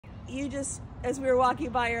you just, as we were walking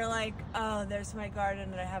by, you're like, oh, there's my garden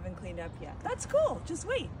that I haven't cleaned up yet. That's cool. Just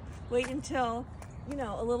wait. Wait until, you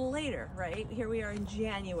know, a little later, right? Here we are in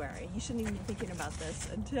January. You shouldn't even be thinking about this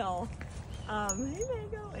until, hey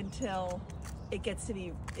Mango, until it gets to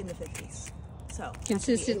be in the 50s. So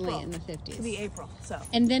consistently in the 50s. To be April. So.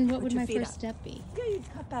 And then what would my first step be? Yeah,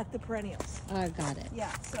 you'd cut back the perennials. Oh, got it.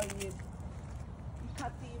 Yeah, so you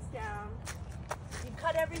cut these down. You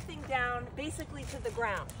cut everything down basically to the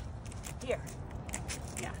ground. Here.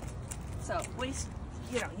 Yeah. So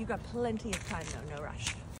you got plenty of time though, no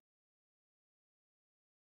rush.